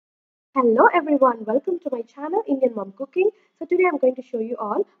Hello everyone, welcome to my channel Indian Mom Cooking. So today I'm going to show you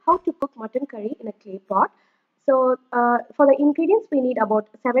all how to cook mutton curry in a clay pot. For the ingredients we need about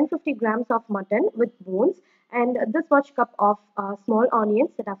 750 grams of mutton with bones and this much cup of small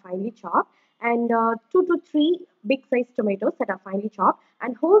onions that are finely chopped and 2 to 3 big size tomatoes that are finely chopped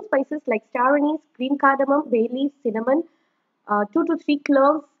and whole spices like star anise, green cardamom, bay leaf, cinnamon, 2 to 3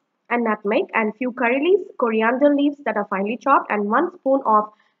 cloves and nutmeg and few curry leaves, coriander leaves that are finely chopped and 1 spoon of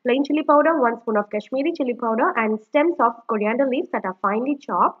plain chili powder, 1 spoon of Kashmiri chili powder and stems of coriander leaves that are finely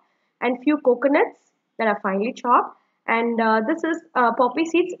chopped and few coconuts that are finely chopped and this is poppy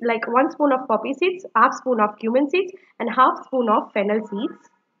seeds like 1 spoon of poppy seeds, half spoon of cumin seeds and half spoon of fennel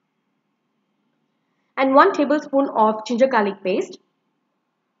seeds and 1 tablespoon of ginger garlic paste,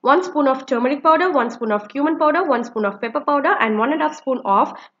 1 spoon of turmeric powder, 1 spoon of cumin powder, 1 spoon of pepper powder and 1.5 spoon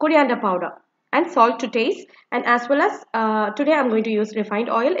of coriander powder and salt to taste. And as well as today I'm going to use refined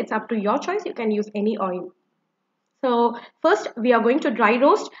oil. It's up to your choice. You can use any oil. So first we are going to dry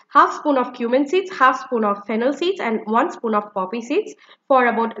roast half spoon of cumin seeds, half spoon of fennel seeds and 1 spoon of poppy seeds for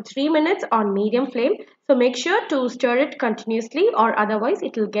about 3 minutes on medium flame. So make sure to stir it continuously or otherwise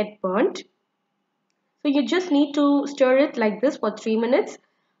it will get burnt. So you just need to stir it like this for 3 minutes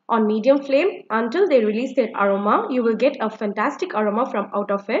on medium flame until they release their aroma. You will get a fantastic aroma from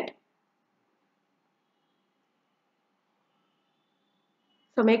out of it.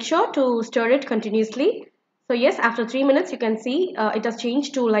 So make sure to stir it continuously. So yes, after 3 minutes you can see it has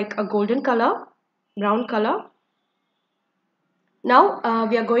changed to like a golden color, brown color. Now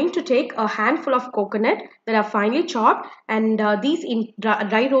we are going to take a handful of coconut that are finely chopped and these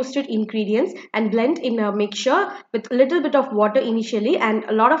dry roasted ingredients and blend in a mixture with a little bit of water initially and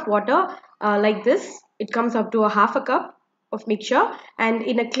a lot of water like this. It comes up to a half a cup of mixture and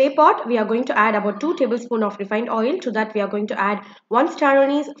in a clay pot we are going to add about 2 tablespoons of refined oil. To that we are going to add 1 star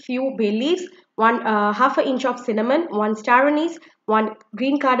anise, few bay leaves, half an inch of cinnamon, 1 star anise, 1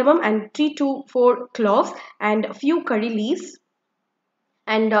 green cardamom and 3 to 4 cloves and a few curry leaves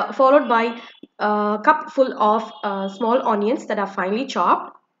and followed by a cup full of small onions that are finely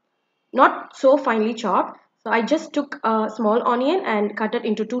chopped, not so finely chopped. So I just took a small onion and cut it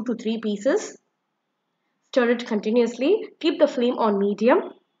into 2 to 3 pieces. Stir it continuously. Keep the flame on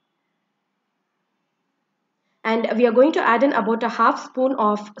medium. And we are going to add in about a half spoon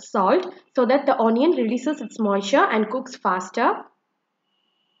of salt so that the onion releases its moisture and cooks faster.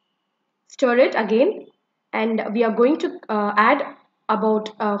 Stir it again and we are going to add about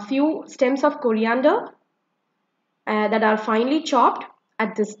a few stems of coriander that are finely chopped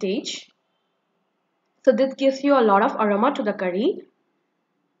at this stage. So this gives you a lot of aroma to the curry.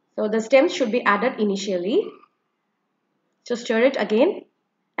 So the stems should be added initially. So stir it again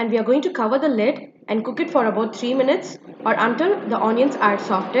and we are going to cover the lid and cook it for about 3 minutes or until the onions are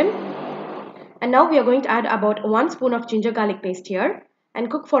softened. And now we are going to add about 1 spoon of ginger garlic paste here and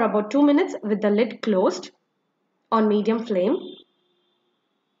cook for about 2 minutes with the lid closed on medium flame.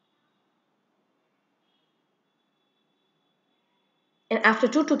 And after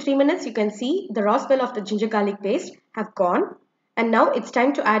 2 to 3 minutes, you can see the raw smell of the ginger garlic paste have gone. And now it's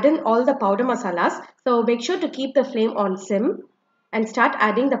time to add in all the powder masalas. So make sure to keep the flame on sim and start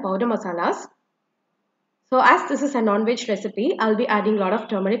adding the powder masalas. So as this is a non-veg recipe, I'll be adding a lot of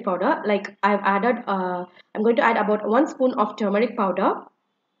turmeric powder. Like I'm going to add about 1 spoon of turmeric powder,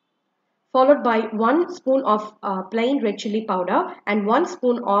 followed by 1 spoon of plain red chili powder and 1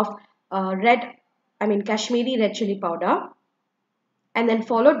 spoon of Kashmiri red chili powder. And then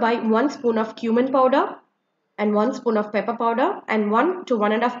followed by 1 spoon of cumin powder and 1 spoon of pepper powder and 1 to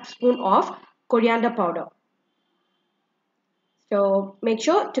 1.5 spoon of coriander powder. So make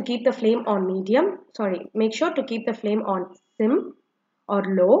sure to keep the flame on make sure to keep the flame on sim or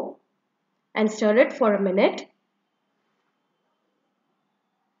low and stir it for a minute.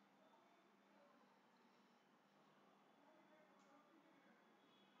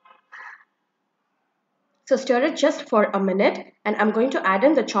 So stir it just for a minute and I'm going to add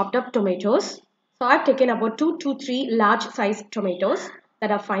in the chopped up tomatoes. So I've taken about 2 to 3 large size tomatoes that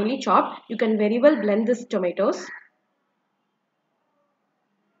are finely chopped. You can very well blend these tomatoes.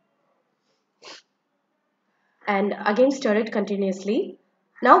 And again stir it continuously.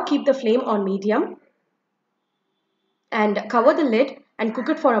 Now keep the flame on medium and cover the lid and cook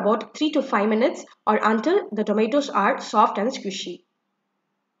it for about 3 to 5 minutes or until the tomatoes are soft and squishy.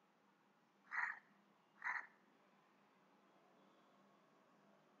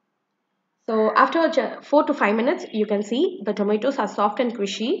 So after 4 to 5 minutes, you can see the tomatoes are soft and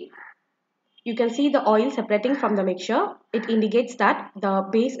squishy. You can see the oil separating from the mixture. It indicates that the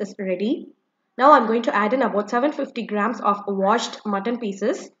base is ready. Now I'm going to add in about 750 grams of washed mutton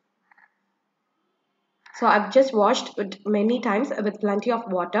pieces. So I've just washed it many times with plenty of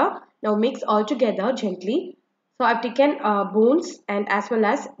water. Now mix all together gently. So I've taken bones and as well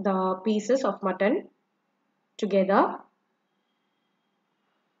as the pieces of mutton together.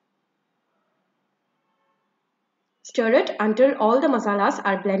 Stir it until all the masalas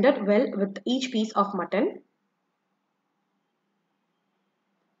are blended well with each piece of mutton.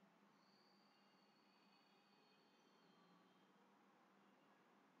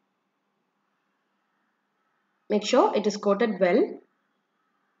 Make sure it is coated well.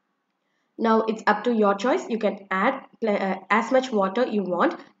 Now it's up to your choice. You can add as much water you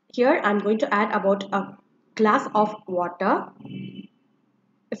want. Here I'm going to add about a glass of water.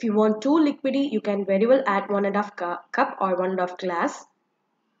 If you want too liquidy, you can very well add 1.5 cup or 1.5 glass.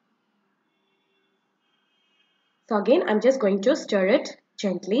 So again, I'm just going to stir it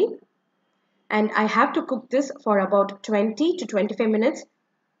gently. And I have to cook this for about 20 to 25 minutes.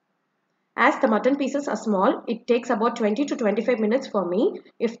 As the mutton pieces are small, it takes about 20 to 25 minutes for me.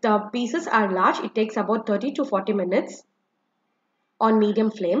 If the pieces are large, it takes about 30 to 40 minutes on medium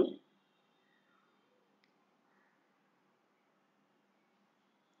flame.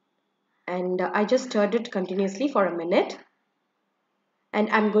 And I just stirred it continuously for a minute. And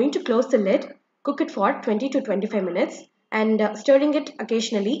I'm going to close the lid, cook it for 20 to 25 minutes and stirring it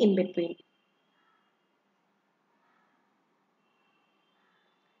occasionally in between.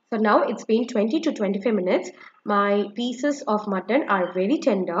 So now it's been 20 to 25 minutes. My pieces of mutton are very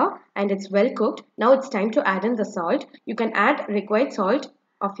tender and it's well cooked. Now it's time to add in the salt. You can add required salt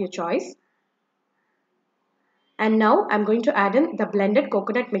of your choice. And now I'm going to add in the blended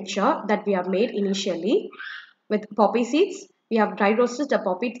coconut mixture that we have made initially with poppy seeds. We have dry roasted the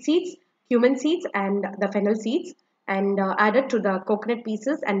poppy seeds, cumin seeds and the fennel seeds and added to the coconut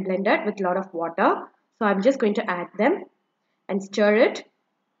pieces and blended with a lot of water. So I'm just going to add them and stir it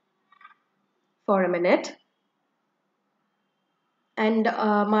for a minute. And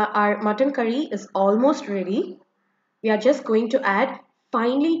our mutton curry is almost ready. We are just going to add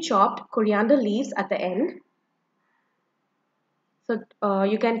finely chopped coriander leaves at the end. So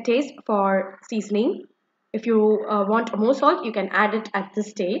you can taste for seasoning. If you want more salt, you can add it at this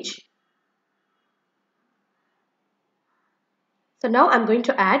stage. So now I'm going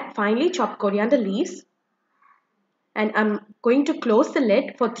to add finely chopped coriander leaves and I'm going to close the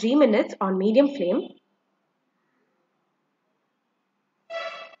lid for 3 minutes on medium flame.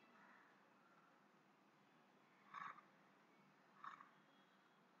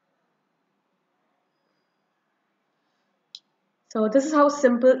 So this is how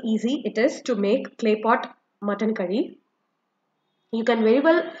simple, easy it is to make clay pot mutton curry. You can very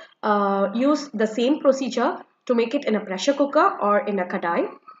well use the same procedure to make it in a pressure cooker or in a kadai.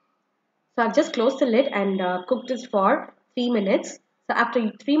 So I've just closed the lid and cooked this for 3 minutes. So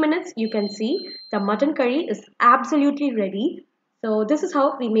after 3 minutes, you can see the mutton curry is absolutely ready. So this is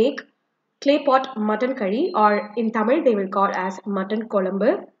how we make clay pot mutton curry, or in Tamil they will call as Mutton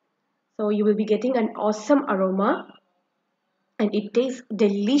Kolambu. So you will be getting an awesome aroma and it tastes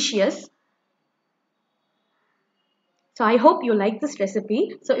delicious. So I hope you like this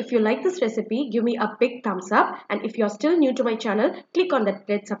recipe. So if you like this recipe, give me a big thumbs up. And if you're still new to my channel, click on that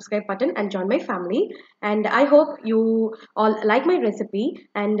red subscribe button and join my family. And I hope you all like my recipe.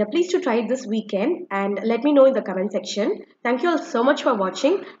 And please to try it this weekend and let me know in the comment section. Thank you all so much for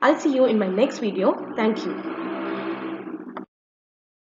watching. I'll see you in my next video. Thank you.